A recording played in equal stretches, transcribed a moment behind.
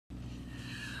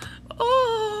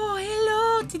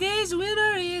today's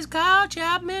winner is Kyle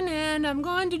Chapman, and I'm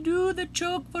going to do the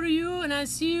choke for you, and I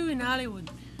see you in Hollywood.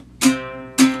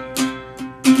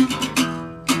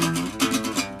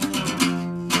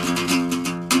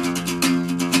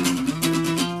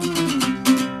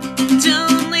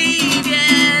 Don't leave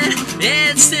yet,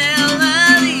 it's still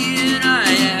early and I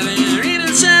haven't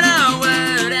even said a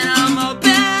word, and I'm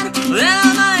hoping that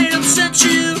I might upset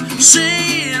you,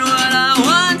 saying what I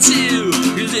want to,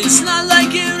 'cause it's not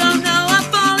like you don't know I'm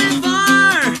falling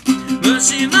far, but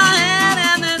see my head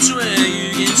and that's where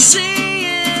you can see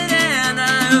it, and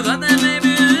I thought that maybe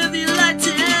if you'd like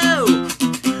to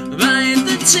bite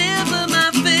the tip of my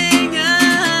finger,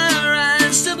 I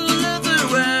stumble over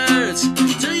words,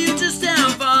 tell you just how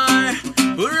far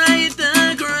we're at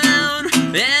the ground,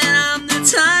 and I'm the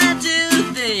type to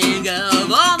think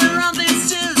of all the wrong things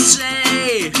to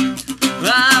say.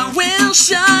 I will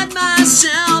shut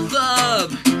myself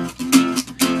up,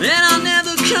 and I'll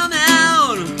never come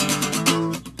out.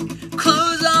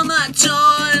 Close all my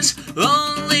doors,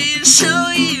 only to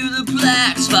show you the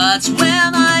black spots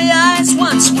where my eyes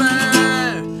once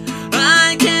were.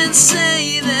 I can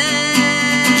say this,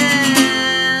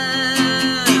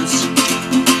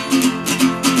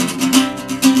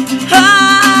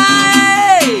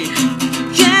 I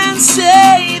can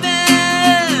say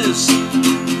this,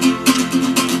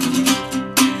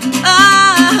 I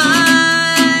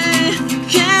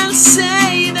can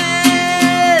say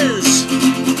this.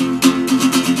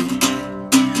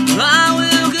 I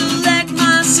will collect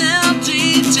myself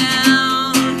deep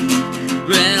down,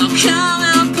 but I'll come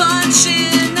out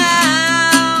punching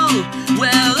now.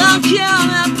 Well, I'll come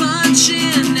out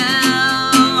punching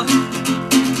now.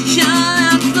 Come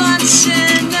out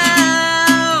punching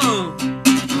now.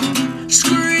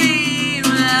 Scream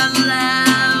out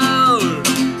loud.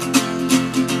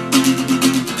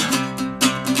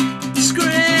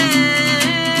 Scream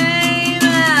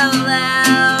out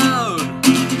loud.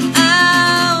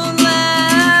 Out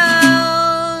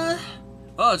loud.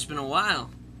 Oh, it's been a while.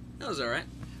 That was alright.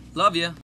 Love ya.